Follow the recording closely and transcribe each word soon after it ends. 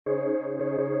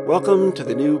Welcome to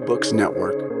the New Books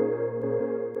Network.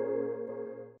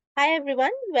 Hi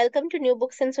everyone, welcome to New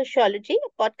Books in Sociology,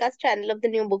 a podcast channel of the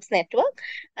New Books Network.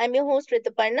 I'm your host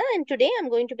Rituparna, and today I'm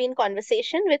going to be in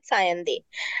conversation with Sayan.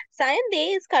 Sayan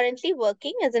is currently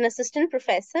working as an assistant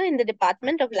professor in the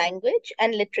Department of Language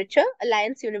and Literature,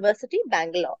 Alliance University,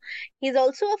 Bangalore. He's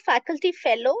also a faculty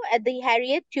fellow at the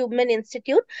Harriet Tubman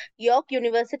Institute, York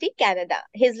University, Canada.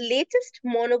 His latest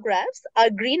monographs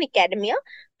are Green Academia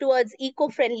Towards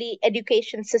Eco-Friendly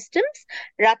Education Systems,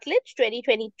 Rutledge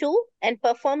 2022, and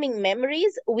Performing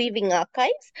Memories, Weaving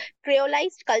Archives,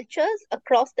 Creolized Cultures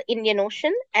Across the Indian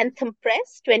Ocean, Anthem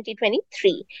Press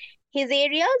 2023. His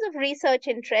areas of research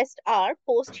interest are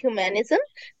post-humanism,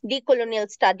 decolonial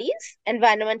studies,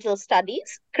 environmental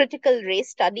studies, critical race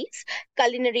studies,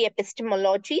 culinary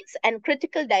epistemologies, and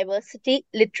critical diversity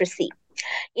literacy.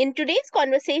 In today's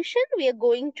conversation, we are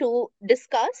going to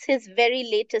discuss his very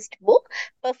latest book,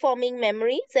 Performing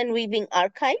Memories and Weaving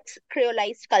Archives,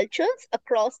 Creolized Cultures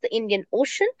Across the Indian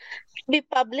Ocean, to be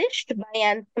published by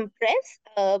Anthem Press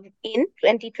in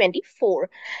 2024.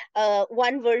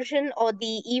 One version or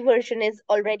the e-version is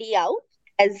already out,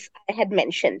 as I had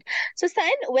mentioned. So,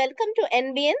 Sayan, welcome to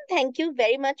NBN. Thank you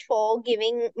very much for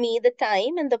giving me the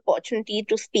time and the opportunity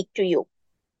to speak to you.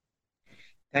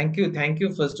 Thank you. Thank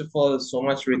you, first of all, so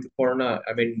much, Rituparna.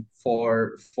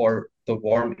 For the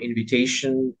warm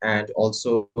invitation and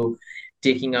also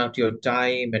taking out your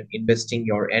time and investing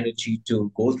your energy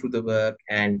to go through the work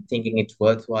and thinking it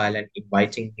worthwhile and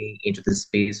inviting me into this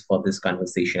space for this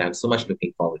conversation. I'm so much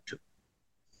looking forward to.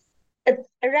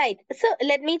 Right. So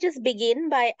let me just begin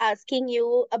by asking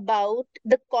you about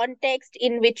the context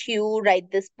in which you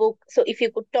write this book. So if you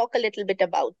could talk a little bit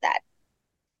about that.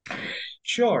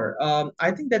 Sure.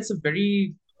 I think that's a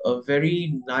very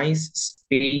nice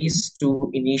space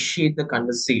to initiate the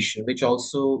conversation, which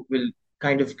also will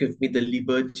kind of give me the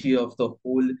liberty of the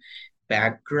whole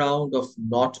background of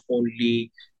not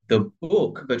only the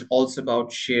book, but also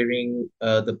about sharing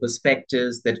the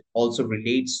perspectives that also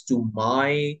relates to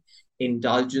my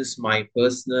indulgence, my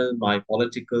personal, my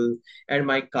political, and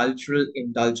my cultural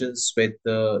indulgence with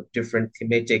the different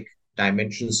thematic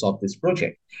dimensions of this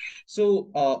project. So,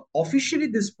 officially,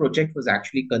 this project was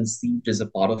actually conceived as a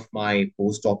part of my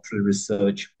postdoctoral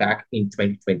research back in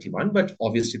 2021. But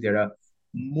obviously, there are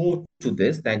more to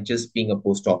this than just being a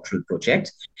postdoctoral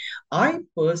project. I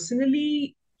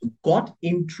personally got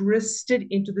interested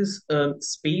into this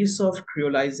space of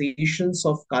creolizations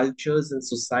of cultures and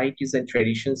societies and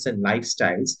traditions and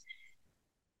lifestyles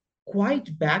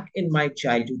quite back in my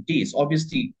childhood days.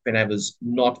 Obviously, when I was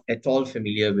not at all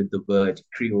familiar with the word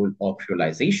Creole or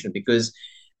Creolization, because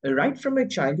right from my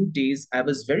childhood days, I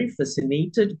was very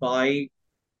fascinated by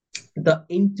the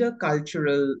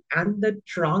intercultural and the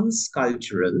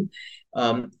transcultural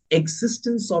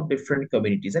existence of different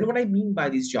communities. And what I mean by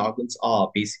these jargons are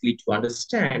basically to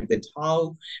understand that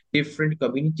how different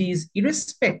communities,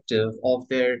 irrespective of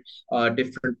their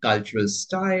different cultural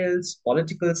styles,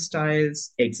 political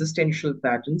styles, existential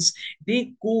patterns,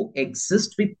 they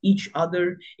coexist with each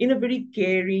other in a very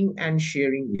caring and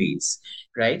sharing ways,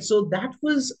 right? So that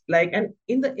was like, and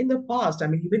in the past, I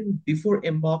mean, even before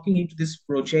embarking into this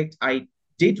project, I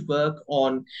did work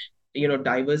on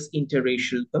diverse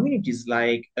interracial communities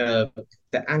like the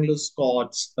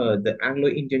Anglo-Scots, the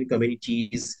Anglo-Indian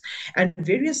communities, and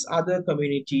various other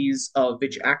communities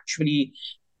which actually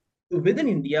within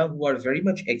India who are very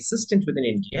much existent within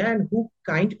India and who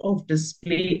kind of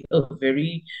display a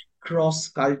very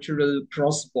cross-cultural,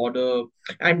 cross-border,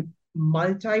 and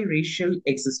multiracial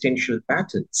existential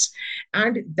patterns.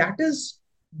 And that is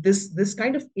this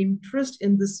kind of interest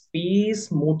in this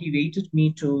space motivated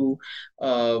me to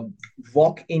uh,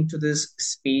 walk into this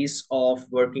space of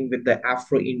working with the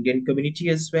Afro-Indian community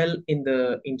as well in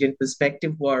the Indian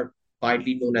perspective, who are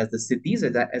widely known as the Siddhis,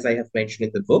 as I have mentioned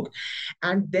in the book,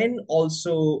 and then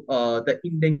also the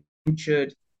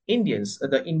indentured Indians,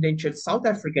 the indentured South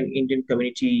African Indian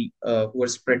community who are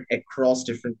spread across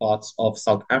different parts of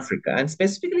South Africa. And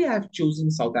specifically, I've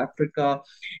chosen South Africa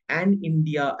and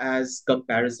India as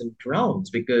comparison grounds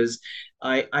because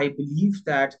I believe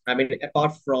that, I mean,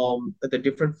 apart from the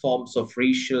different forms of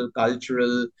racial,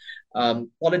 cultural,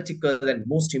 political, and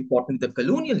most importantly, the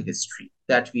colonial history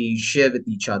that we share with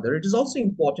each other, it is also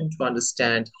important to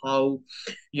understand how,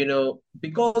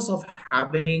 because of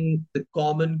having the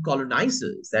common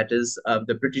colonizers, that is,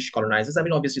 the British colonizers. I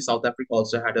mean, obviously, South Africa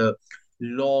also had a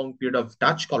long period of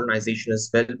Dutch colonization as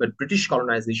well, but British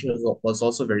colonization was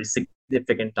also very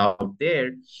significant out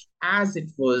there, as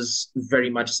it was very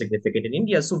much significant in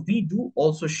India. So we do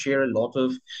also share a lot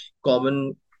of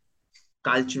common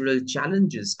cultural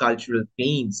challenges, cultural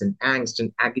pains and angst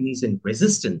and agonies and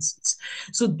resistances.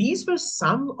 So these were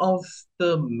some of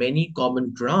the many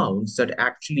common grounds that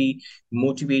actually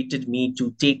motivated me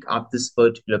to take up this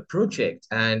particular project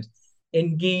and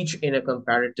engage in a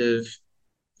comparative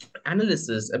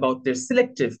analysis about their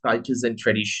selective cultures and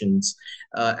traditions,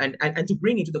 and to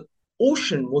bring into the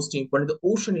ocean, most important, the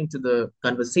ocean into the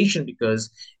conversation,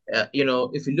 because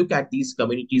if you look at these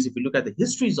communities, if you look at the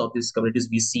histories of these communities,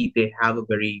 we see they have a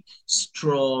very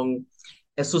strong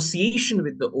association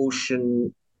with the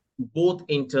ocean, both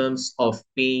in terms of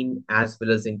pain as well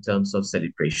as in terms of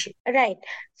celebration. Right.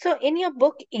 So in your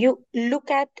book, you look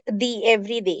at the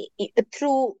everyday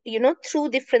through, through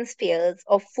different spheres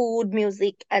of food,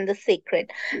 music, and the sacred.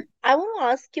 I want to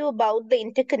ask you about the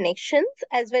interconnections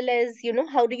as well as,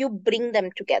 how do you bring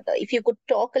them together? If you could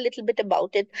talk a little bit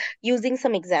about it using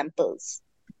some examples.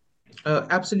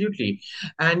 Absolutely,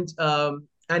 and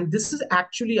this is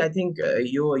actually, I think,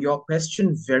 your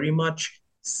question very much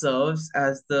serves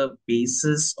as the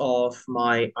basis of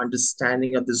my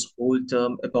understanding of this whole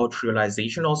term about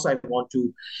realization. Also,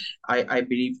 I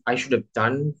believe I should have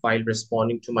done while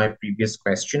responding to my previous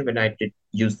question when I did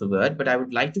use the word, but I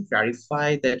would like to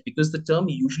clarify that because the term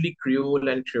usually Creole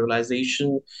and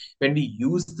creolization, when we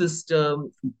use this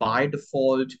term by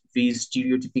default, we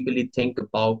stereotypically think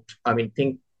about,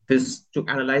 think this to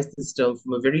analyze this term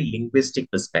from a very linguistic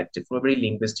perspective, from a very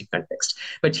linguistic context.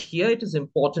 But here it is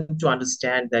important to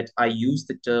understand that I use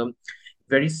the term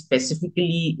very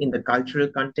specifically in the cultural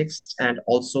context, and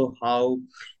also how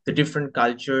the different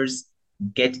cultures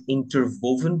get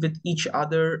interwoven with each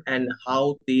other and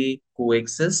how they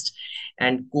coexist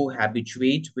and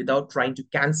cohabitate without trying to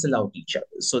cancel out each other.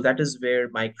 So that is where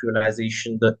my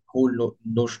creolization, the whole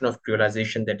notion of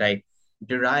creolization that I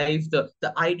derive, the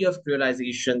idea of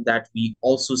creolization that we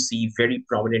also see very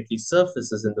prominently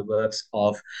surfaces in the works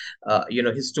of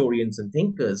historians and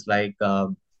thinkers like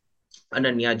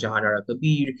Ananya Jahanara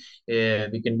Kabir.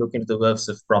 We can look into the works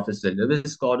of Professor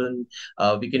Lewis Gordon.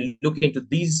 We can look into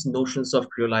these notions of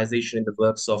creolization in the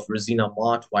works of Rosina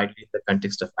Mott, widely in the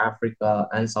context of Africa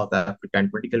and South Africa and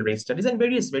political race studies, and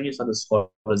various other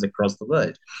scholars across the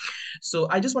world. So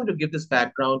I just wanted to give this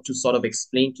background to sort of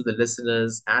explain to the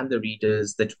listeners and the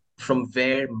readers that from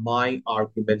where my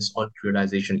arguments on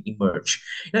creolization emerge.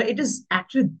 Now, it is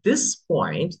actually this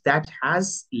point that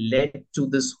has led to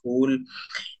this whole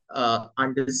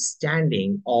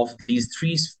understanding of these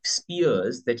three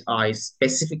spheres that I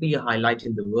specifically highlight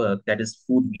in the work, that is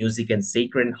food, music, and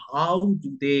sacred, and how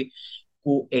do they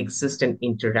coexist and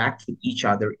interact with each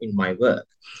other in my work.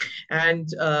 And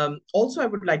also, I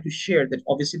would like to share that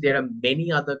obviously there are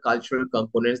many other cultural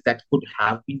components that could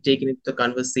have been taken into the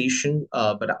conversation,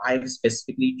 but I've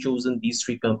specifically chosen these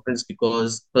three components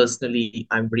because personally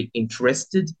I'm very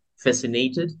interested,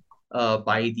 fascinated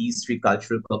by these three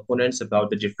cultural components, about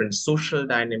the different social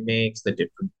dynamics, the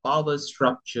different power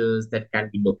structures that can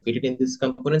be located in these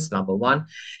components, number one.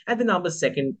 And the number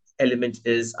second element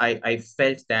is I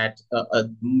felt that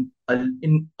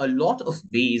in a lot of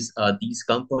ways, these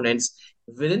components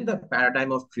within the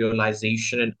paradigm of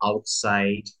creolization and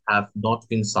outside have not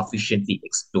been sufficiently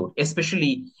explored,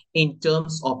 especially in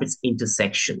terms of its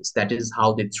intersections. That is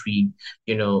how the three,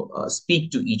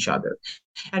 speak to each other.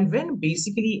 And when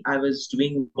basically I was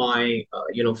doing my,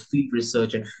 field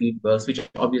research and field works, which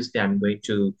obviously I'm going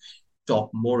to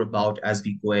talk more about as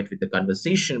we go ahead with the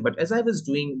conversation. But as I was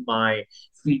doing my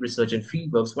field research and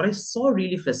field works, what I saw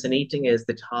really fascinating is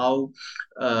that how,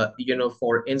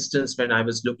 for instance, when I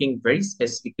was looking very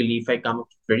specifically, if I come up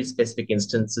with very specific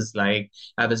instances, like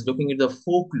I was looking at the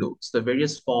folklores, the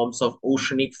various forms of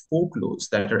oceanic folklores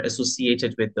that are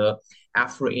associated with the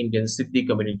Afro-Indian Siddhi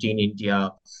community in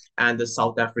India and the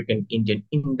South African Indian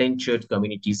indentured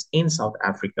communities in South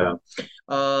Africa.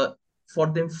 For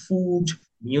them, food,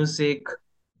 music,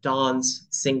 dance,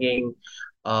 singing,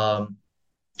 um,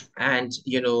 and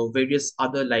various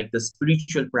other like the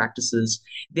spiritual practices,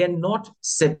 they're not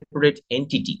separate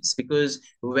entities, because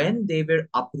when they were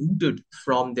uprooted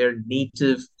from their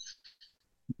native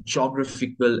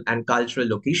geographical and cultural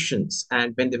locations,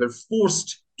 and when they were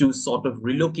forced to sort of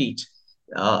relocate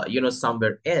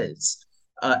somewhere else,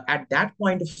 at that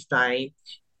point of time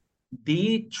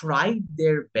they tried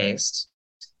their best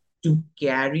to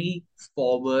carry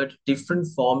forward different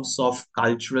forms of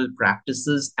cultural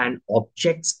practices and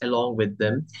objects along with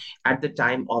them at the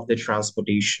time of the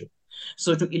transportation.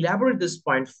 So to elaborate this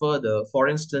point further, for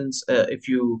instance, if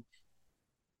you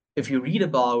read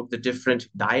about the different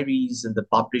diaries and the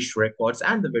published records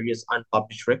and the various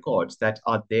unpublished records that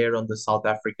are there on the South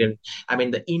African, I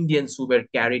mean, the Indians who were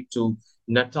carried to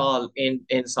Natal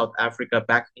in South Africa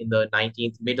back in the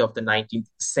 19th, mid of the 19th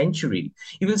century,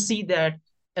 you will see that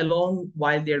along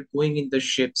while they're going in the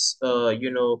ships,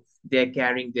 they're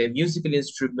carrying their musical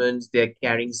instruments, they're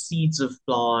carrying seeds of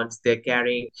plants, they're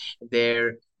carrying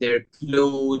their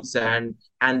clothes and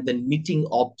the knitting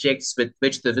objects with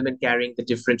which the women carrying the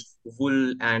different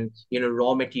wool and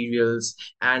raw materials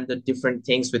and the different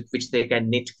things with which they can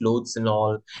knit clothes and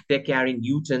all. They're carrying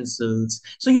utensils.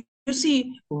 So you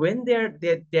see, when they're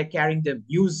carrying the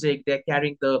music, they're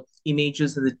carrying the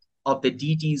images of the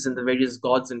deities and the various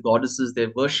gods and goddesses they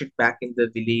worship back in the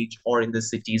village or in the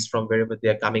cities from wherever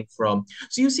they're coming from.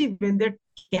 So you see, when they're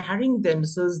carrying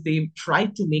themselves, they try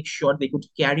to make sure they could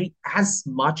carry as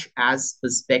much as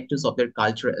perspectives of their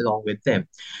culture along with them.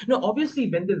 Now,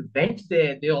 obviously, when they went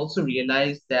there, they also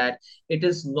realized that it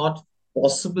is not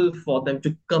possible for them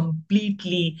to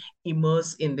completely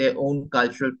immerse in their own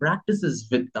cultural practices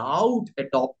without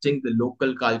adopting the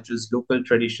local cultures, local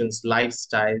traditions,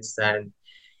 lifestyles, and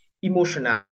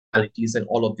emotionalities and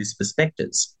all of these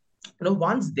perspectives.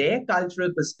 Once their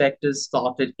cultural perspectives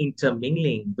started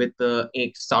intermingling with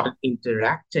started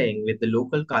interacting with the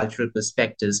local cultural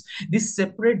perspectives, these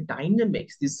separate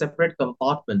dynamics, these separate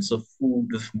compartments of food,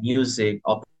 of music,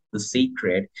 of the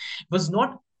sacred, was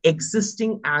not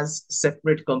existing as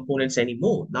separate components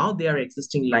anymore. Now they are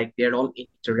existing like they're all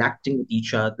interacting with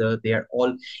each other, they're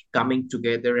all coming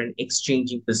together and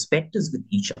exchanging perspectives with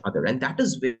each other. And that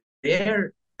is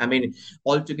where,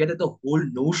 altogether, the whole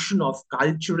notion of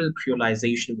cultural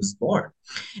creolization was born.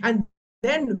 And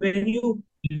then when you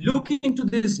look into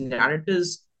these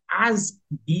narratives as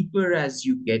deeper as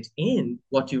you get in,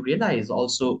 what you realize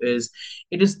also is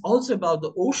it is also about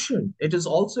the ocean, it is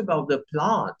also about the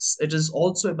plants, it is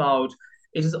also about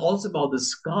the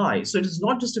sky. So it is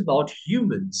not just about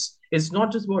humans. It's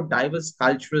not just about diverse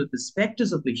cultural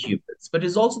perspectives of the humans, but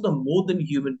it's also the more than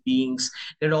human beings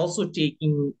that are also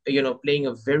playing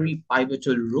a very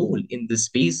pivotal role in the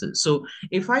spaces. So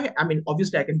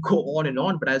obviously I can go on and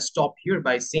on, but I'll stop here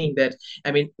by saying that,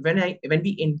 when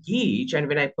we engage and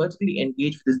when I particularly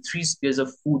engage with the three spheres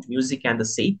of food, music, and the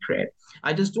sacred,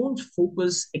 I just don't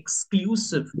focus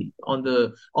exclusively on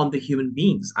the human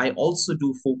beings. I also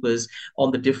do focus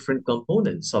on the different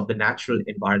components of the natural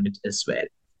environment as well.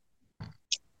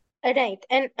 Right.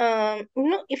 And,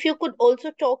 if you could also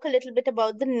talk a little bit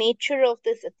about the nature of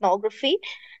this ethnography,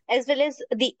 as well as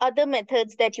the other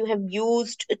methods that you have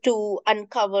used to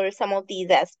uncover some of these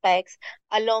aspects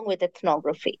along with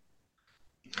ethnography.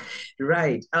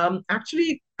 Right.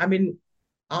 Actually,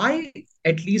 I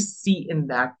at least see in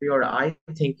that way, or I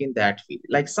think in that way.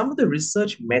 Like some of the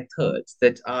research methods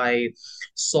that I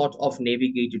sort of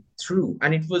navigated through,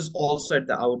 and it was also at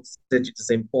the outset, it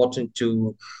is important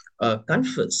to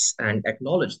confess and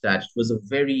acknowledge that it was a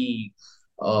very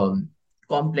um,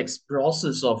 complex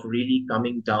process of really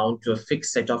coming down to a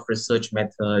fixed set of research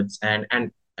methods, and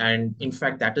in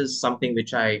fact, that is something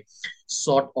which I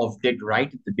sort of did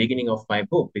right at the beginning of my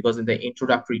book, because in the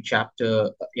introductory chapter,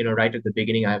 right at the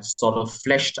beginning, I've sort of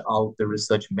fleshed out the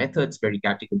research methods very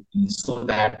categorically so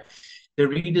that the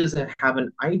readers have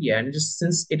an idea. And just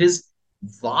since it is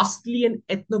vastly an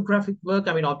ethnographic work,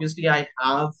 obviously I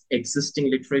have existing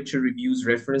literature reviews,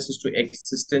 references to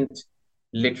existent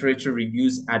literature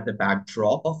reviews at the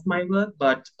backdrop of my work,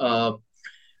 but a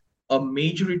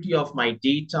majority of my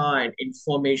data and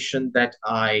information that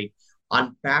I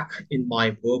unpack in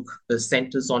my book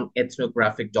centers on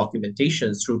ethnographic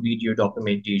documentations through video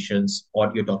documentations,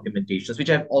 audio documentations, which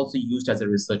I've also used as a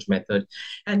research method.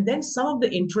 And then some of the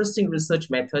interesting research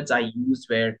methods I used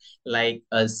were like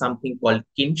something called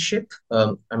kinship,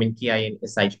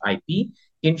 KINSHIP,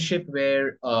 kinship,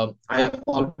 where I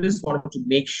always wanted to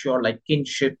make sure, like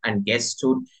kinship and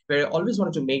guesthood, where I always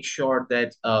wanted to make sure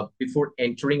that before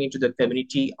entering into the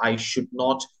community, I should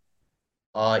not,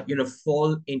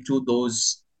 fall into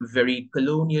those very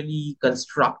colonially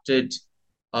constructed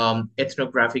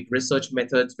ethnographic research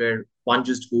methods where one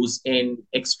just goes in,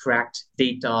 extract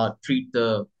data, treat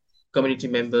the community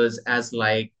members as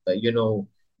like,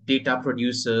 data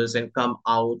producers and come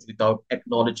out without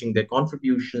acknowledging their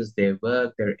contributions, their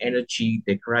work, their energy,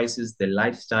 their crisis, their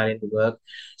lifestyle in the work.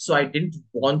 So I didn't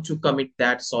want to commit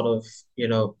that sort of,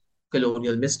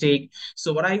 colonial mistake.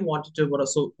 So what I wanted to,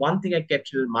 so one thing I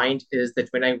kept in mind is that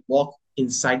when I walk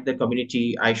inside the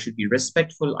community, I should be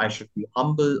respectful, I should be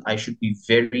humble, I should be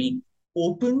very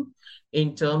open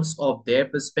in terms of their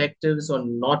perspectives, or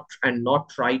not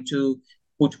try to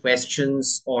put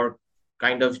questions or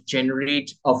kind of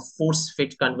generate a force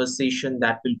fit conversation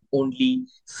that will only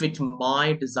fit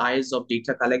my desires of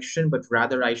data collection, but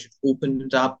rather I should open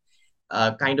it up,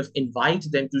 kind of invite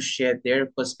them to share their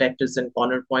perspectives and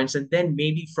corner points. And then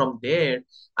maybe from there,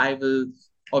 I will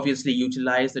obviously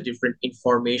utilize the different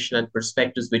information and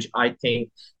perspectives, which I think,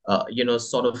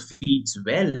 sort of feeds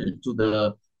well to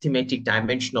the thematic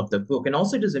dimension of the book. And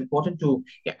also, it is important to,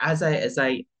 yeah, as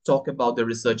I talk about the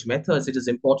research methods, it is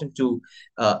important to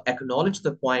acknowledge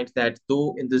the point that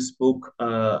though in this book,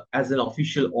 as an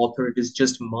official author, it is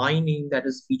just my name that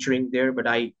is featuring there, but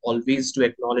I always do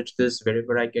acknowledge this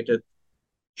wherever I get a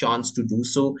chance to do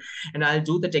so. And I'll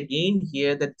do that again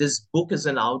here, that this book is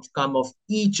an outcome of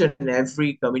each and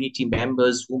every community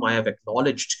members whom I have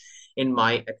acknowledged in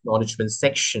my acknowledgement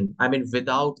section. I mean,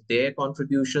 without their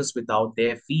contributions, without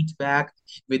their feedback,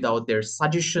 without their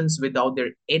suggestions, without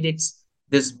their edits,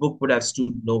 this book would have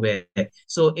stood nowhere.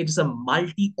 So it's a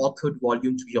multi-authored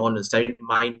volume, to be honest.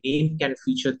 My name can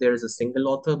feature there as a single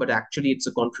author, but actually it's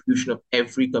a contribution of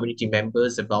every community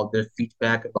members about their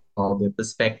feedback, about their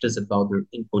perspectives, about their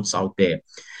inputs out there.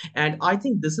 And I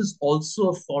think this is also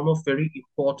a form of very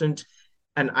important,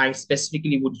 and I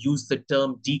specifically would use the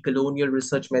term decolonial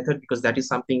research method, because that is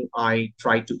something I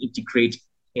try to integrate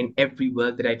in every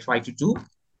work that I try to do.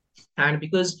 And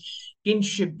because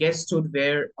kinship gets to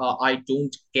where I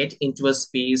don't get into a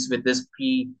space with this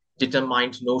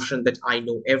predetermined notion that I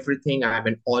know everything, I'm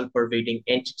an all pervading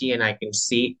entity and I can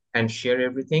say and share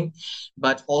everything,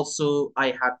 but also I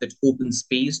have that open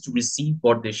space to receive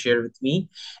what they share with me.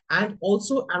 And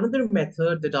also, another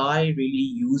method that I really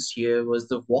used here was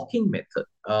the walking method.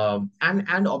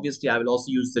 And obviously, I will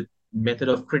also use the method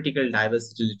of critical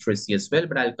diversity literacy as well,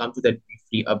 but I'll come to that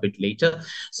briefly a bit later.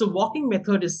 So walking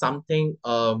method is something,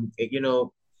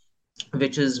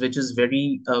 which is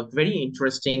very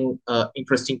interesting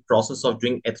process of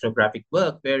doing ethnographic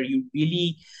work, where you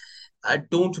really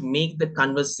don't make the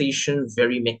conversation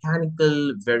very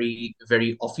mechanical, very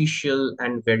official,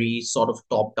 and very sort of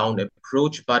top down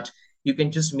approach, but you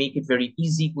can just make it very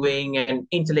easygoing and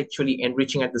intellectually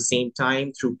enriching at the same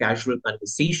time through casual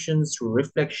conversations, through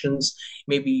reflections,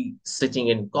 maybe sitting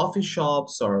in coffee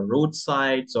shops or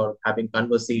roadsides, or having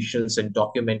conversations and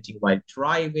documenting while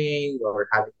driving, or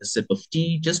having a sip of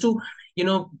tea, just to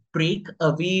break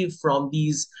away from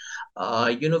these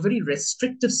very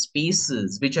restrictive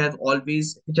spaces which has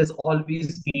always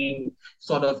been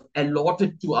sort of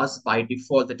allotted to us by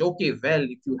default, that okay, well,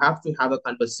 if you have to have a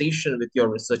conversation with your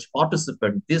research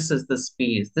participant, this is the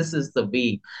space, this is the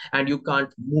way, and you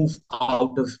can't move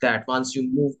out of that. Once you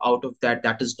move out of that,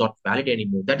 that is not valid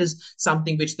anymore. That is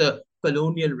something which the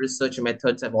colonial research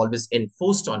methods have always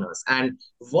enforced on us. And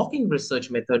walking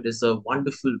research method is a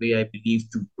wonderful way, I believe,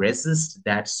 to resist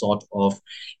that sort of,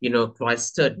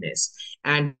 cloisteredness.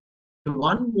 And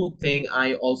one more thing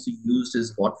I also used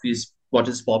is what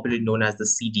is popularly known as the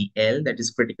CDL, that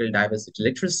is critical diversity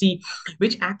literacy,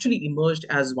 which actually emerged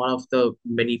as one of the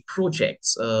many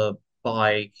projects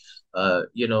by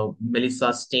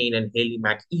Melissa Stein and Haley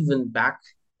Mack, even back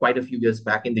quite a few years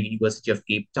back in the University of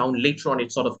Cape Town. Later on,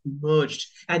 it sort of emerged,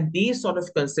 and they sort of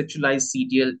conceptualized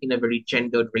CDL in a very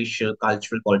gendered, racial,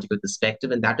 cultural, political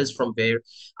perspective. And that is from where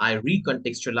I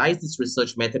recontextualize this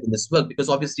research method in this work, because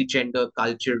obviously gender,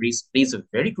 culture, race plays a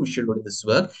very crucial role in this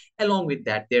work. Along with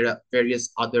that, there are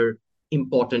various other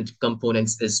important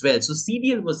components as well. So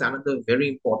CDL was another very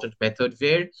important method,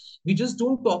 where we just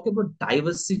don't talk about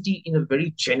diversity in a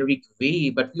very generic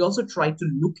way, but we also try to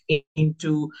look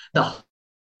into the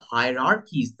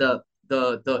hierarchies, the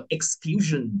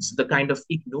exclusions, the kind of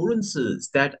ignorances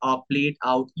that are played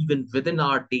out even within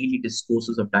our daily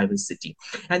discourses of diversity.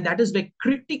 And that is where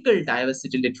critical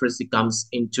diversity literacy comes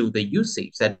into the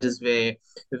usage. That is where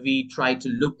we try to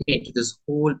look into this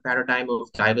whole paradigm of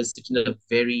diversity in a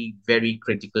very, very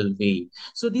critical way.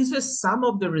 So these were some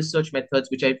of the research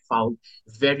methods which I found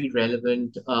very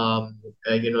relevant,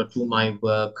 to my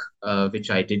work, which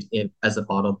I did as a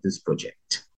part of this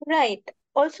project. Right.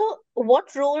 Also,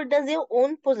 what role does your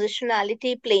own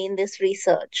positionality play in this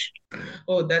research?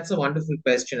 Oh, that's a wonderful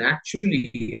question.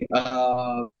 Actually,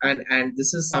 and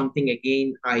this is something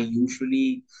again I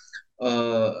usually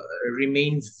uh,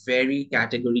 remain very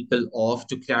categorical of,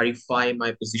 to clarify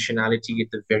my positionality at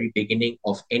the very beginning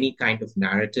of any kind of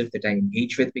narrative that I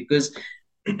engage with, because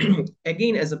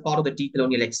again, as a part of the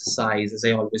decolonial exercise, as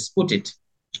I always put it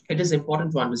is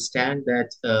important to understand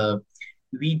that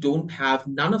we don't have,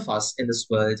 none of us in this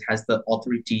world has the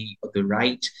authority or the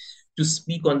right to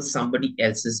speak on somebody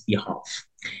else's behalf.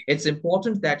 It's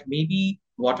important that maybe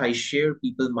what I share,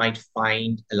 people might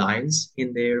find alliance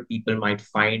in there, people might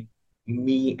find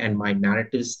me and my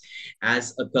narratives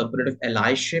as a component of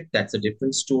allyship. That's a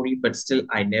different story, but still,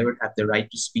 I never have the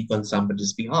right to speak on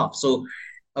somebody's behalf. So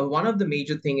one of the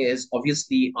major thing is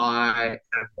obviously I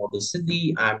am not a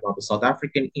Sindhi, I'm not a South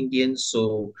African Indian,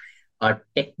 so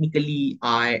technically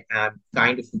I am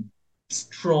kind of a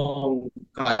strong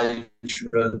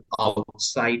cultural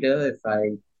outsider, if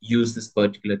I use this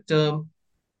particular term.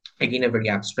 Again, a very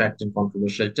abstract and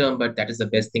controversial term, but that is the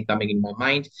best thing coming in my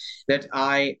mind. That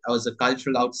I was a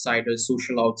cultural outsider,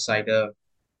 social outsider,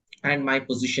 and my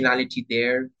positionality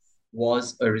there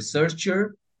was a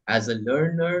researcher, as a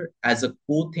learner, as a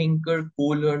co-thinker,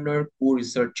 co-learner,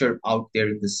 co-researcher out there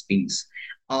in the space.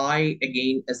 I,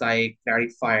 again, as I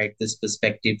clarified this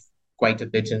perspective quite a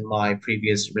bit in my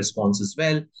previous response as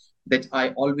well, that I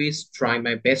always try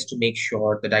my best to make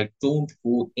sure that I don't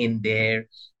go in there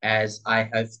as I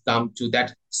have come to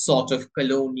that sort of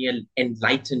colonial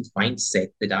enlightened mindset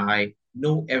that I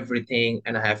know everything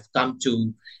and I have come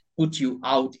to put you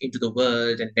out into the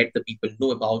world and let the people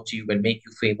know about you and make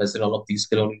you famous and all of these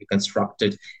colonially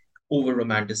constructed, over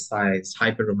romanticized,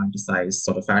 hyper romanticized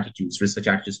sort of attitudes, research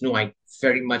attitudes. No, I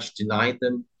very much deny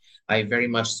them. I very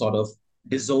much sort of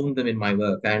disown them in my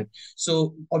work. And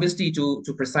so obviously to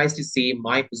precisely say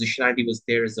my positionality was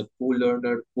there as a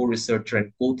co-learner, co-researcher,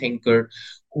 and co-thinker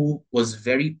who was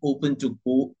very open to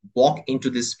go walk into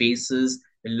these spaces,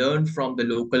 learn from the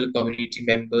local community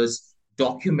members,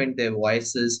 document their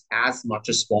voices as much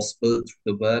as possible through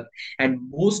the work, and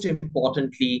most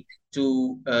importantly,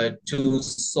 to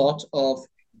sort of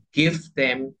give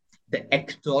them to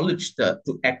acknowledge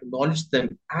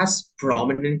them as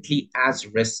prominently, as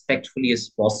respectfully as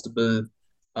possible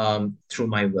through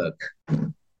my work.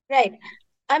 Right.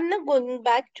 I'm now going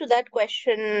back to that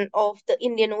question of the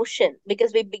Indian Ocean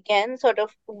because we began sort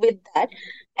of with that.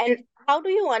 And how do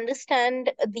you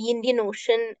understand the Indian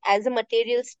Ocean as a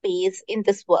material space in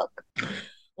this work?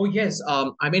 Oh yes,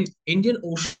 I mean Indian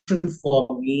Ocean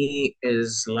for me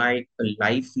is like a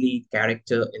lively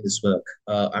character in this work.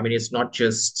 I mean it's not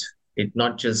just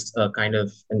a kind of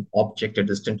an object, a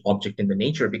distant object in the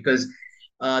nature, because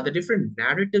the different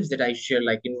narratives that I share,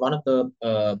 like in one of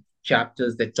the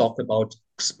chapters that talk about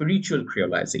spiritual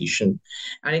creolization,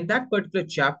 and in that particular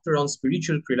chapter on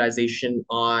spiritual creolization,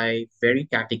 I very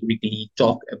categorically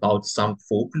talk about some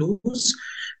folklores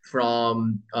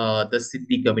from the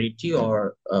Sindhi community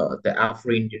or the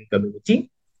Afro-Indian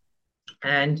community.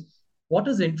 And what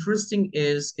is interesting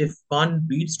is if one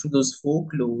reads through those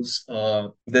folklores,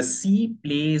 the sea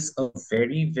plays a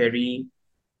very, very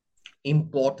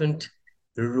important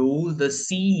role. The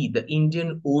sea, the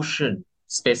Indian Ocean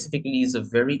specifically, is a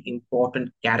very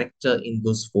important character in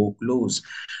those folklores.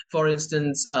 For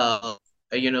instance,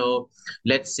 you know,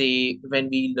 let's say when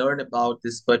we learn about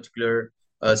this particular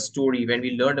story, when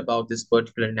we learn about this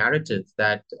particular narrative,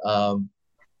 that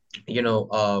you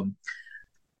know,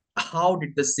 how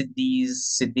did the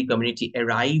Siddhi community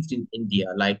arrived in India,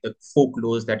 like the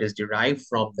folklore that is derived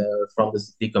from the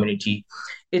Siddhi community.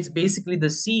 It's basically the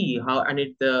sea, how and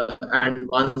it the and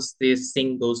once they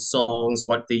sing those songs,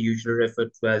 what they usually refer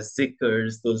to as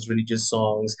zikrs, those religious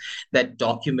songs that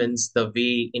documents the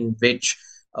way in which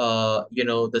the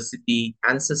Siddhi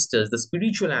ancestors, the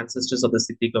spiritual ancestors of the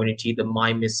Siddhi community, the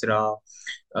Mai Misra,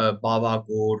 Baba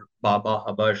Gaur, Baba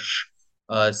Habash,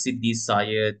 Siddhi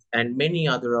Sayed, and many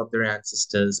other of their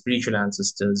ancestors, spiritual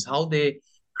ancestors, how they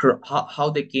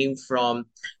came from,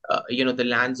 the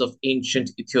lands of ancient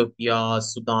Ethiopia,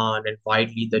 Sudan, and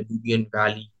widely the Nubian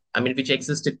Valley. I mean, which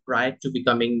existed prior to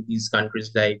becoming these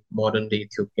countries like modern day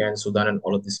Ethiopia and Sudan and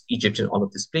all of this, Egypt and all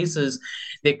of these places.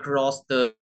 They crossed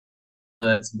the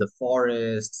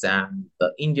forests and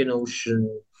the Indian Ocean,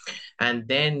 and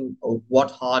then what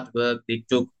hard work they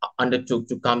undertook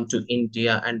to come to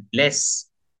India and bless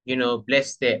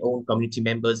their own community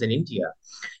members in India.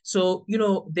 So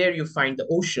there you find the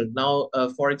ocean. Now,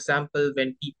 for example,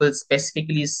 when people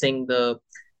specifically sing the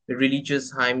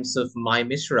religious hymns of Mai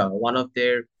Misra, one of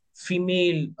their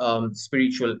female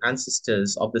spiritual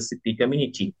ancestors of the Siddhi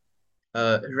community,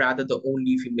 rather the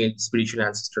only female spiritual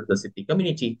ancestor of the Siddhi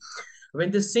community, when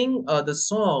they sing the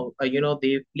song,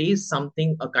 they play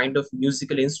something, a kind of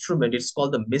musical instrument. It's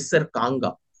called the Misr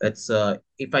Kanga. That's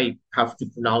if I have to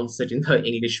pronounce it in the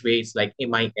English way, it's like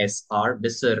MISR,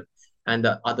 Misr, and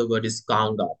the other word is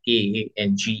Kanga,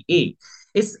 Kanga.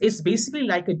 It's basically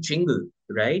like a jingle,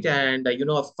 right? And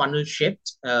a funnel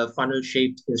shaped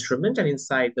instrument, and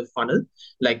inside the funnel,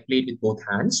 like played with both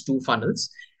hands, two funnels,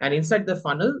 and inside the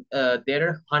funnel, there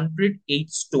are 108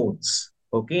 stones.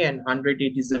 Okay, and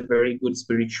 108 is a very good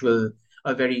spiritual,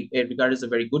 a very regarded as a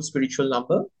very good spiritual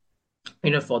number,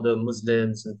 for the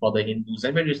Muslims and for the Hindus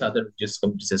and various other religious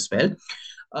communities as well.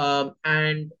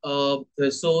 And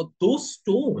so those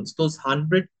stones, those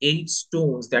 108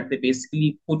 stones that they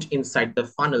basically put inside the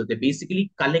funnel, they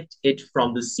basically collect it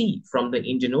from the sea, from the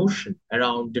Indian Ocean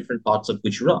around different parts of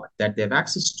Gujarat that they have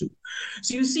access to.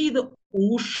 So you see, the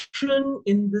ocean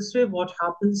in this way, what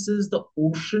happens is the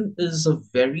ocean is a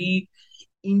very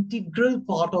integral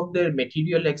part of their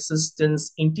material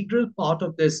existence, integral part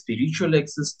of their spiritual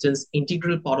existence,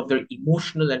 integral part of their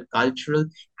emotional and cultural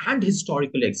and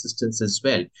historical existence as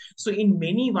well. So, in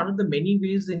many, one of the many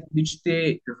ways in which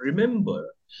they remember,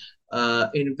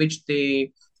 in which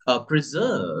they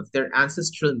preserve their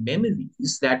ancestral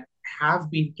memories that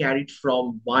have been carried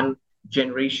from one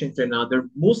generation to another,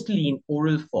 mostly in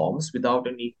oral forms, without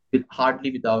any,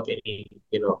 hardly without any,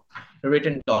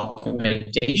 written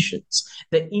documentations.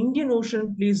 The Indian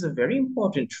Ocean plays a very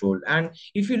important role, and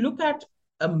if you look at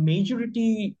a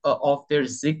majority of their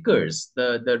zikrs,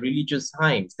 the religious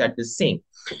hymns that they sing,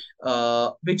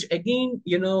 which again,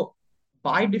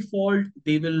 by default,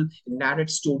 they will narrate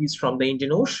stories from the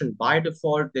Indian Ocean. By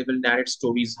default, they will narrate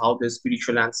stories how their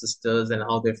spiritual ancestors and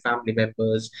how their family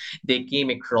members they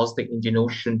came across the Indian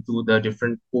Ocean to the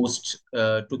different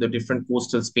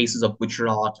coastal spaces of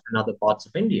Gujarat and other parts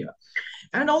of India.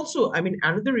 And also, I mean,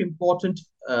 another important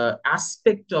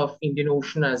aspect of Indian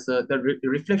Ocean as the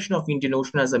reflection of Indian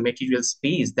Ocean as a material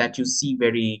space that you see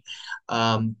very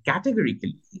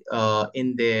categorically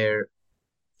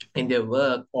in their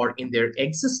work or in their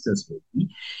existence maybe,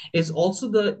 is also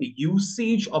the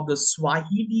usage of the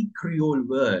Swahili Creole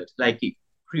word, like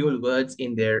Creole words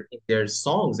in their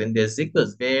songs, in their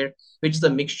zikrs, which is a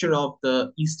mixture of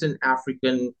the Eastern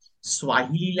African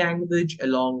Swahili language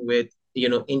along with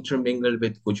intermingled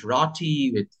with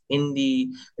Gujarati, with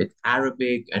Hindi, with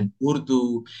Arabic and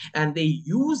Urdu, and they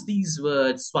use these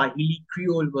words, Swahili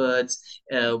Creole words,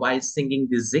 while singing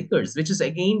the zikrs, which is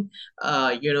again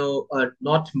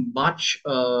not much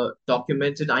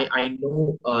documented. I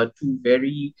know two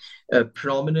very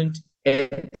prominent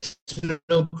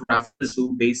ethnographers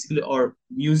who basically, or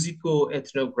musico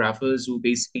ethnographers who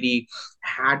basically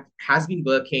has been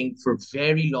working for a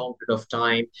very long period of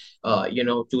time,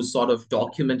 to sort of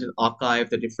document and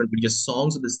archive the different religious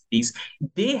songs of these.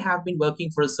 They have been working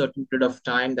for a certain period of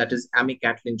time. That is Ami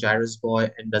Kathleen Jairus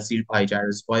Boy and Nazir Bhai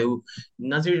Jairus Boy, who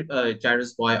Nazir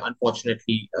Jairus Boy,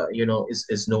 unfortunately,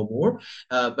 is no more.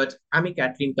 But Amy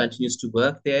Kathleen continues to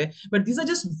work there. But these are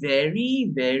just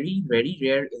very, very, very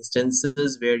rare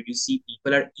instances where you see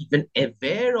people are even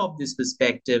aware of this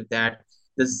perspective that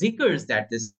the zikrs that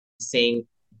they're saying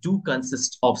do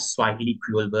consist of Swahili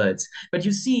Creole words. But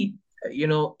you see,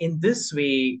 in this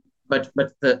way, but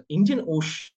the Indian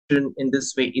Ocean in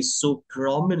this way is so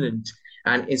prominent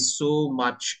and is so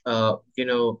much,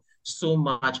 so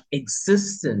much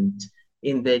existent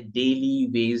in their daily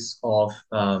ways of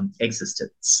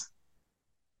existence.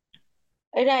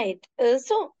 Right.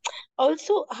 So,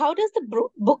 also, how does the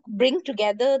book bring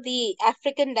together the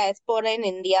African diaspora in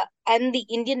India and the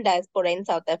Indian diaspora in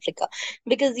South Africa?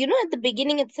 Because, at the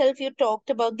beginning itself, you talked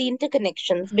about the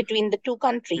interconnections between the two True.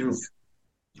 countries.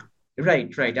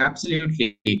 Right,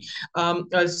 absolutely.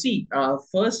 See,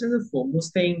 first and the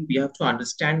foremost thing, we have to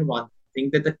understand one thing,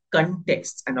 that the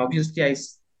context, and obviously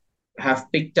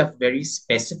have picked up very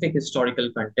specific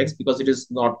historical context because it is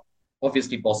not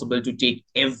obviously possible to take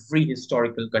every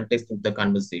historical context into the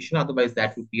conversation. Otherwise,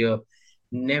 that would be a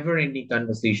never ending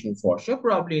conversation for sure.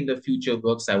 Probably in the future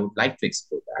works, I would like to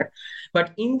explore that.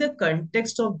 But in the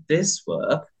context of this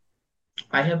work,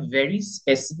 I have very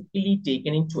specifically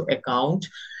taken into account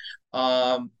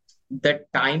the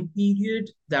time period,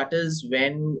 that is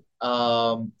when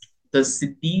the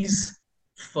cities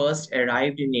first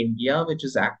arrived in India, which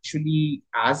is actually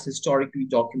as historically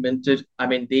documented. I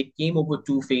mean, they came over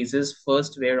two phases.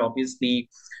 First, where obviously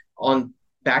on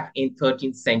back in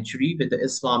 13th century with the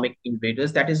Islamic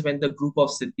invaders. That is when the group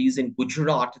of cities in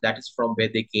Gujarat, that is from where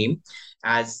they came,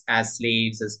 as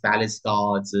slaves, as palace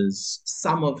guards, as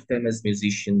some of them as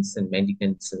musicians and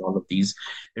mendicants and all of these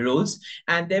roles.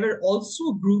 And there were also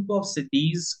a group of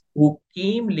cities who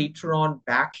came later on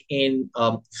back in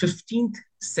 15th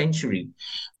century,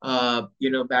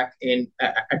 back in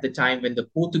at the time when the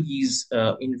Portuguese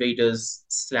invaders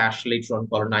slash later on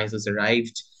colonizers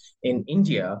arrived in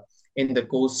India, in the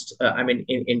coast,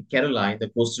 in Kerala, in the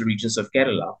coastal regions of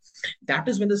Kerala. That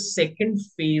is when the second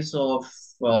phase of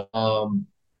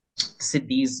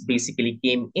cities basically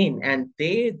came in, and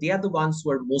they are the ones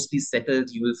who are mostly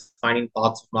settled. You will find in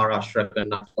parts of Maharashtra,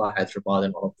 Karnataka, Hyderabad,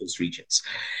 and all of those regions.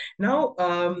 Now,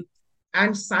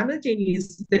 And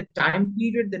simultaneously, the time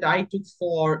period that I took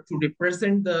for to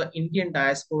represent the Indian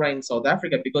diaspora in South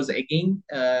Africa, because again,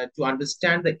 to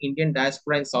understand the Indian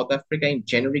diaspora in South Africa in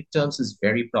generic terms is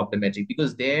very problematic,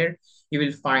 because there you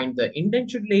will find the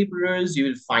indentured laborers, you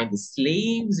will find the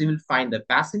slaves, you will find the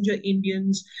passenger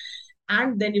Indians,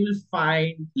 and then you will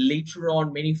find later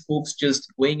on many folks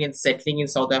just going and settling in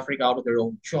South Africa out of their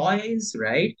own choice,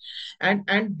 right?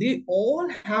 And they all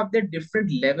have their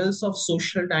different levels of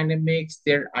social dynamics,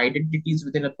 their identities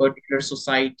within a particular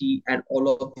society, and all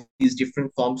of these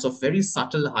different forms of very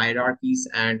subtle hierarchies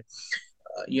and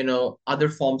other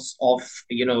forms of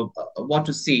what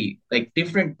to say, like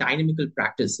different dynamical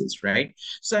practices, right?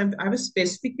 So I was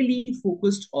specifically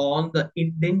focused on the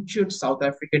indentured South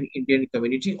African Indian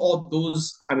community, or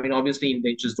those, I mean, obviously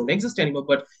indentures don't exist anymore,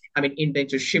 but I mean,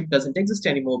 indentureship doesn't exist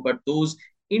anymore, but those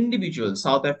individuals,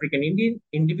 South African Indian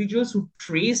individuals who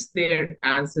trace their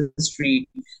ancestry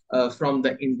from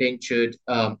the indentured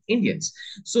Indians.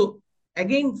 So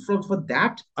again, for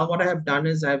that, what I have done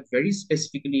is I've very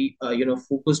specifically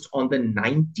focused on the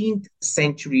 19th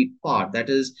century part, that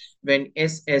is when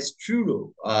SS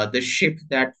Truro, the ship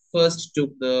that first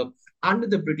took the under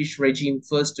the British regime,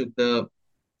 first took the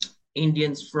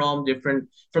Indians from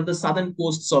the southern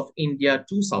coasts of India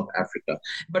to South Africa.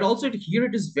 But also here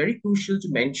it is very crucial to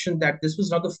mention that this was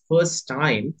not the first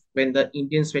time when the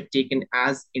Indians were taken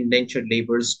as indentured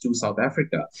laborers to South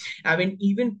Africa. I mean,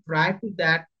 even prior to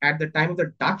that, at the time of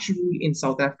the Dutch rule in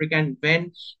South Africa, and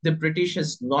when the British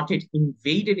has not yet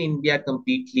invaded India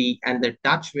completely, and the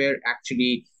Dutch were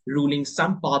actually ruling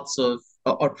some parts of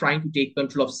or trying to take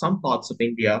control of some parts of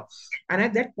India. And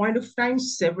at that point of time,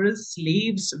 several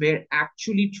slaves were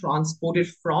actually transported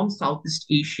from Southeast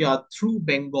Asia through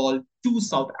Bengal to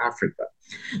South Africa.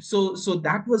 So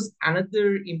that was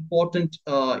another important,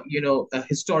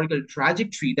 historical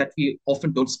trajectory that we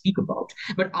often don't speak about.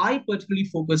 But I particularly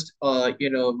focused,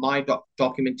 my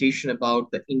documentation about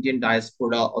the Indian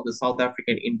diaspora or the South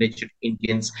African indentured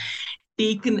Indians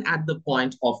taken at the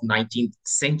point of 19th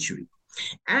century.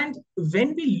 And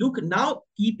when we look now,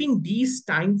 keeping these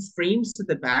time frames to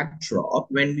the backdrop,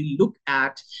 when we look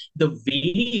at the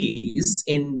ways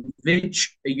in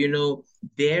which,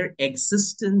 their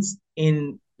existence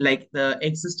in like the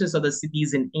existence of the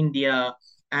cities in India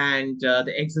and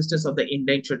the existence of the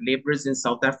indentured laborers in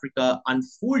South Africa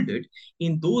unfolded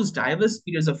in those diverse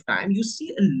periods of time, you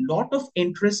see a lot of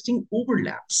interesting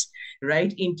overlaps,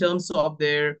 right, in terms of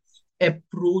their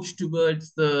approach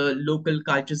towards the local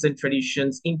cultures and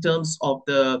traditions, in terms of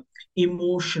the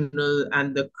emotional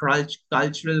and the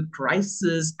cultural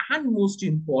crisis, and most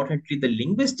importantly, the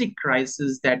linguistic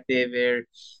crisis that they were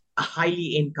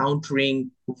highly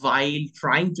encountering while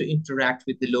trying to interact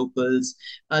with the locals,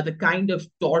 the kind of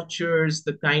tortures,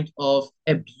 the kind of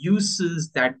abuses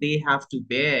that they have to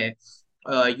bear,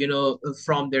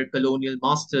 from their colonial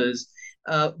masters,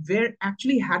 were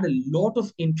actually had a lot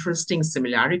of interesting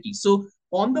similarities. So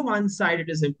on the one side, it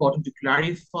is important to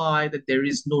clarify that there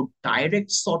is no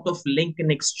direct sort of link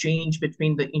and exchange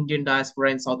between the Indian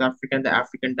diaspora in South Africa and the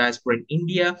African diaspora in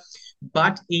India.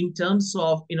 But in terms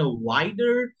of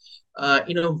wider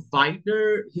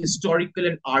historical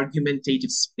and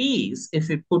argumentative space, if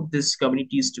we put these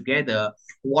communities together,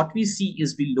 what we see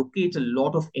is we locate a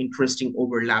lot of interesting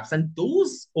overlaps, and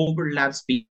those overlaps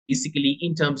basically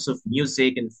in terms of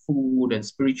music and food and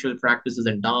spiritual practices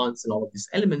and dance and all of these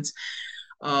elements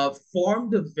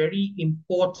formed a very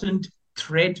important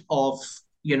thread of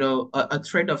a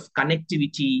thread of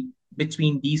connectivity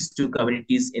between these two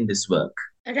communities in this work.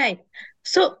 Right.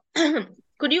 So,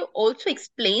 could you also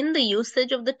explain the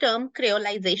usage of the term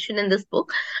creolization in this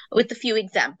book with a few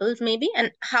examples, maybe,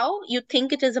 and how you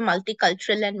think it is a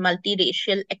multicultural and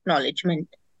multiracial acknowledgement?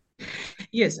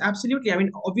 Yes, absolutely. I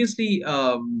mean, obviously,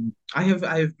 I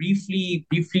have briefly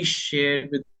shared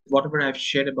with whatever I've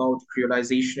shared about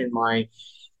creolization in my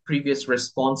previous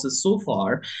responses so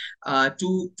far.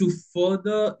 To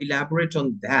further elaborate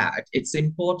on that, it's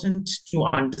important to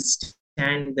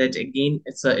understand that again,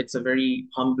 it's a very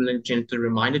humble and gentle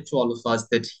reminder to all of us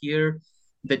that here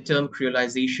the term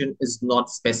creolization is not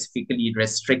specifically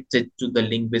restricted to the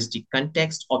linguistic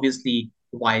context. Obviously,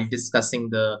 while discussing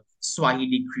the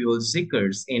Swahili Creole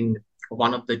Zikrs in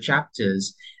one of the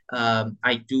chapters,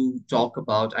 I do talk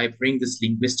about, I bring this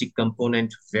linguistic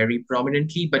component very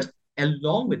prominently, but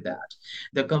along with that,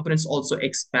 the components also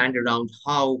expand around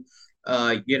how,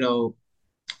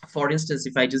 for instance,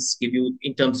 if I just give you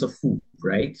in terms of food,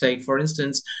 right? Like, for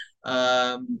instance,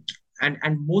 um,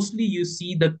 and mostly you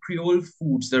see the Creole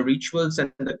foods, the rituals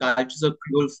and the cultures of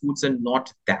Creole foods are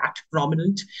not that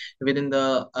prominent within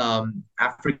the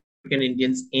African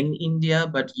Indians in India,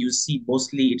 but you see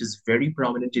mostly it is very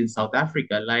prominent in South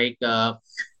Africa.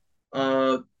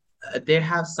 Uh, they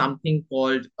have something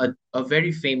called a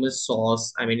very famous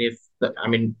sauce. I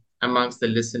mean, amongst the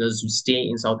listeners who stay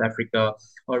in South Africa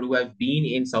or who have been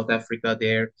in South Africa,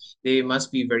 they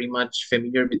must be very much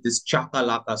familiar with this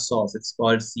chakalaka sauce. It's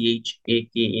called Chaka,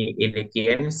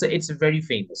 and it's very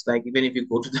famous. Like even if you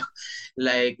go to the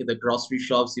like the grocery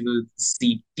shops, you will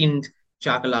see tinned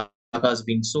chakalakas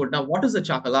being sold. Now, what is a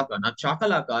chakalaka? Now,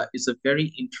 chakalaka is a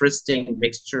very interesting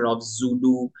mixture of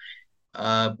Zulu,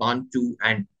 Bantu,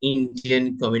 and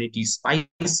Indian community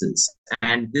spices.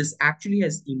 And this actually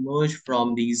has emerged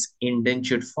from these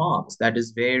indentured farms. That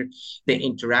is where they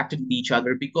interacted with each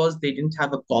other because they didn't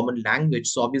have a common language.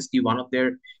 So, obviously, one of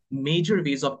their major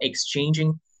ways of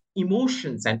exchanging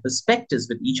emotions and perspectives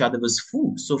with each other was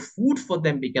food. So, food for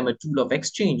them became a tool of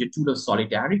exchange, a tool of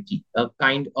solidarity, a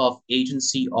kind of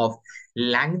agency of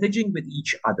languaging with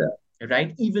each other,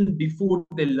 right? Even before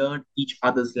they learned each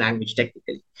other's language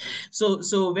technically.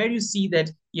 So where you see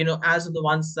that, as on the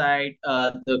one side,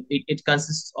 it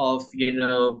consists of,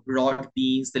 broad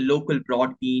beans, the local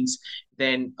broad beans,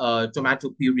 then tomato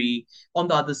puree. On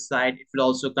the other side, it will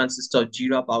also consist of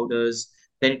jeera powders.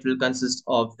 Then it will consist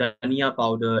of dhania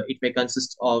powder. It may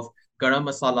consist of garam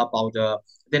masala powder,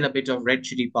 then a bit of red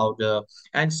chili powder.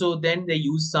 And so then they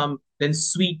use some then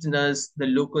sweeteners, the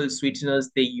local sweeteners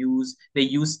they use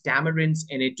tamarinds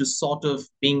in it to sort of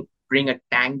bring a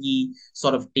tangy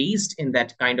sort of taste in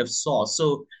that kind of sauce.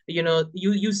 So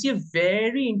you see a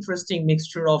very interesting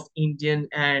mixture of Indian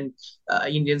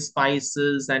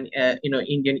spices and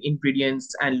Indian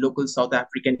ingredients and local South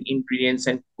African ingredients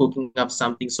and cooking up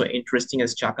something so interesting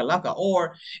as chakalaka.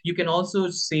 Or you can also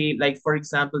say, like for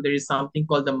example, there is something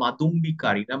called the madumbi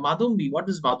curry. Now, madumbi, what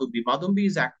is madumbi? Madumbi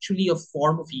is actually a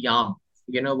form of yam.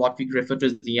 What we refer to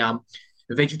as the yam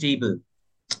vegetable,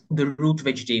 the root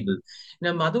vegetable.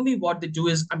 Now, madhumi, what they do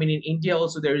is, I mean, in India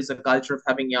also there is a culture of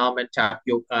having yam and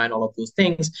tapioca and all of those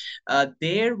things.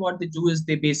 There, what they do is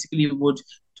they basically would,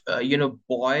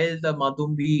 boil the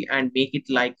madhumbi and make it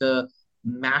like a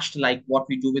mashed, like what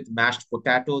we do with mashed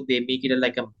potato. They make it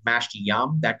like a mashed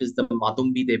yam. That is the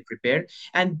madhumbi they prepare,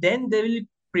 and then they will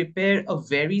prepare a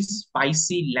very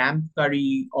spicy lamb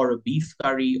curry or a beef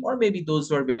curry, or maybe those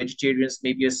who are vegetarians,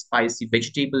 maybe a spicy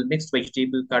vegetable, mixed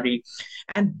vegetable curry.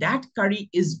 And that curry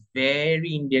is very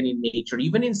Indian in nature.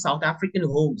 Even in South African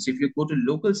homes, if you go to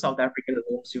local South African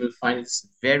homes, you will find it's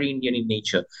very Indian in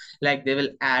nature. Like they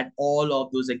will add all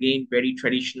of those, again, very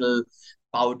traditional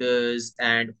powders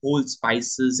and whole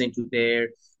spices into there,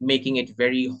 making it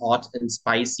very hot and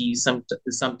spicy,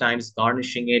 sometimes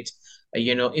garnishing it.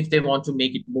 If they want to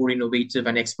make it more innovative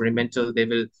and experimental, they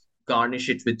will garnish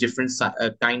it with different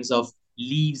kinds of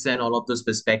leaves and all of those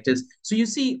perspectives. So you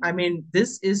see, I mean,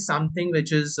 this is something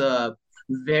which is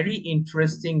very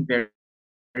interesting, very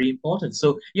important.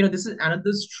 So, this is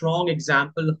another strong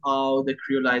example how the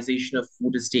creolization of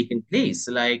food has taken place,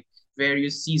 like where you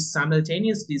see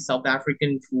simultaneously South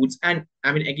African foods, and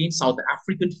I mean, again, South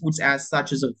African foods as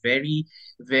such is a very,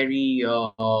 very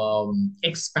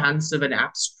expansive and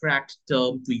abstract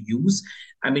term to use.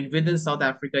 I mean, within South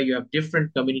Africa, you have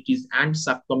different communities and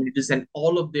sub-communities, and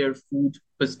all of their food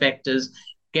perspectives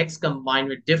gets combined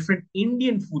with different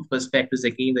Indian food perspectives,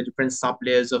 again, the different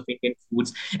sub-layers of Indian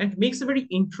foods, and it makes a very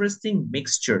interesting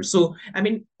mixture. So, I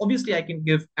mean, obviously, I can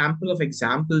give ample of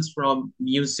examples from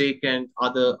music and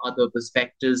other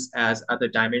perspectives as other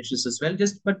dimensions as well.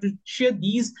 Just but to share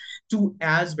these two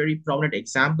as very prominent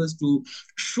examples to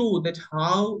show that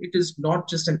how it is not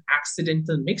just an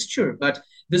accidental mixture, but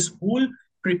this whole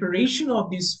preparation of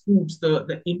these foods,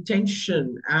 the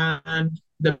intention and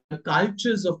the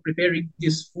cultures of preparing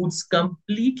these foods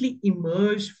completely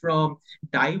emerge from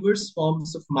diverse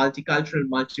forms of multicultural,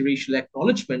 multiracial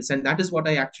acknowledgements. And that is what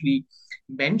I actually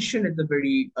mentioned at the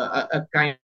very a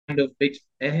kind of bit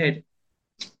ahead,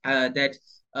 that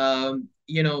when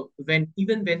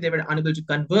they were unable to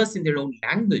converse in their own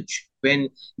language, when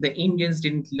the Indians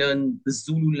didn't learn the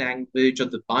Zulu language or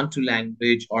the Bantu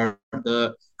language or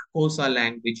the Kosa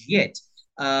language yet,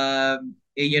 the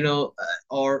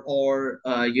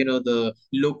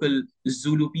local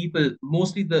Zulu people,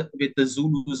 mostly with the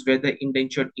Zulus, where the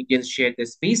indentured Indians shared their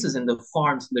spaces in the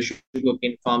farms, the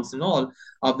sugarcane farms, and all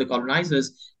of the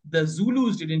colonizers. The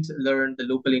Zulus didn't learn the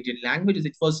local Indian languages.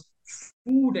 It was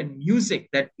food and music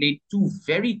that played two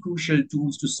very crucial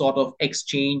tools to sort of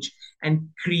exchange and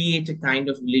create a kind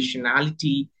of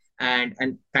relationality and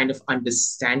kind of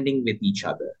understanding with each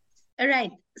other.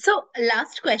 Right. So,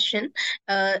 last question.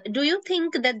 Do you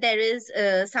think that there is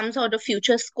some sort of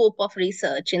future scope of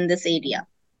research in this area?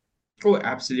 Oh,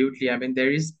 absolutely. I mean,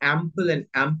 there is ample and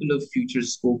ample of future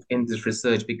scope in this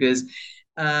research because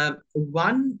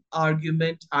one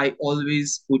argument I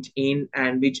always put in,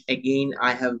 and which again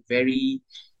I have very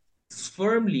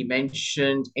firmly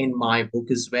mentioned in my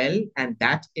book as well, and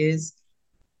that is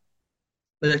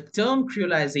the term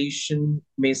creolization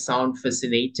may sound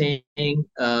fascinating.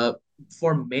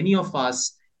 For many of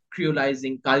us,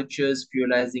 creolizing cultures,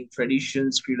 creolizing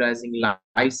traditions, creolizing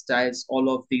lifestyles, all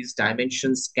of these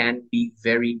dimensions can be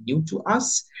very new to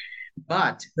us.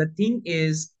 But the thing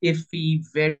is, if we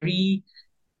very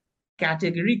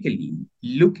categorically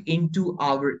look into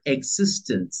our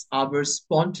existence, our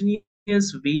spontaneous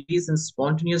ways and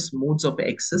spontaneous modes of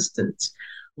existence,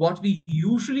 what we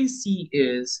usually see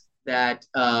is that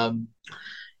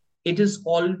it is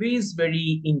always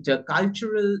very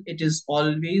intercultural, it is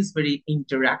always very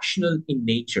interactional in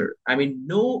nature. I mean,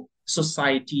 no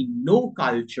society, no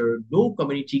culture, no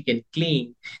community can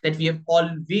claim that we have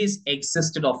always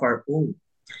existed of our own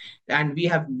and we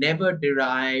have never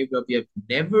derived or we have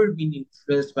never been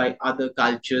influenced by other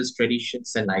cultures,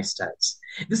 traditions, and lifestyles.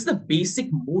 This is the basic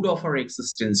mode of our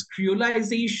existence.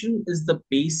 Creolization is the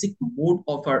basic mode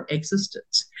of our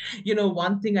existence. You know,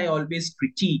 one thing I always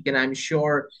critique, and I'm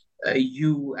sure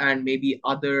you and maybe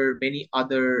many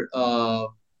other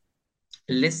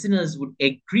listeners would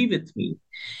agree with me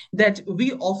that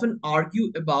we often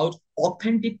argue about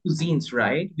authentic cuisines,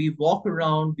 right? We walk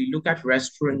around, we look at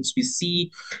restaurants, we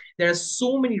see there are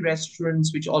so many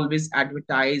restaurants which always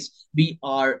advertise we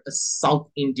are a South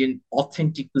Indian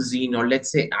authentic cuisine, or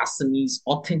let's say Assamese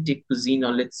authentic cuisine,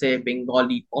 or let's say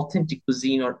Bengali authentic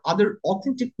cuisine, or other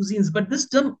authentic cuisines. But this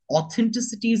term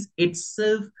authenticity is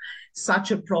itself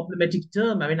such a problematic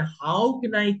term. I mean, how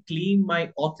can I claim my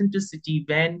authenticity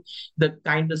when the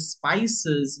kind of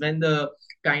spices, when the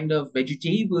kind of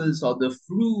vegetables or the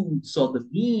fruits or the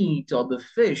meat or the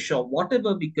fish or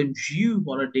whatever we consume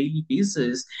on a daily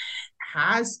basis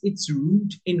has its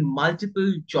root in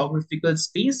multiple geographical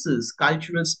spaces,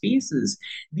 cultural spaces.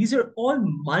 These are all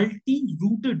multi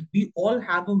rooted. We all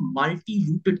have a multi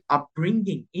rooted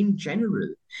upbringing in general.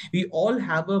 We all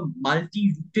have a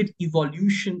multi rooted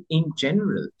evolution in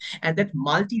general. And that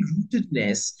multi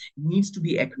rootedness needs to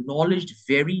be acknowledged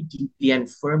very deeply and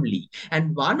firmly.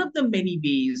 And one of the many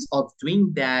ways of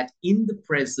doing that in the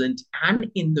present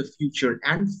and in the future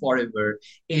and forever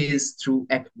is through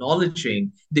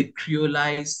acknowledging the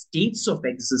creolized states of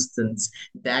existence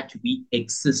that we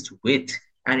exist with.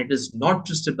 And it is not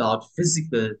just about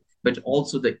physical, but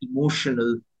also the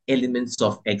emotional elements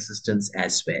of existence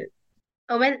as well.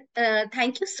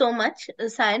 Thank you so much,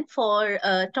 Sayan, for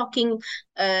talking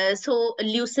so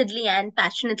lucidly and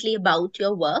passionately about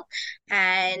your work.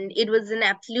 And it was an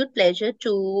absolute pleasure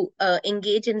to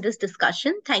engage in this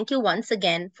discussion. Thank you once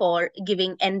again for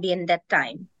giving NBN that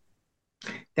time.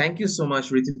 Thank you so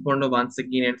much, Rituparna, once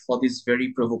again, and for these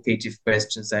very provocative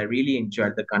questions. I really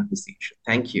enjoyed the conversation.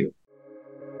 Thank you.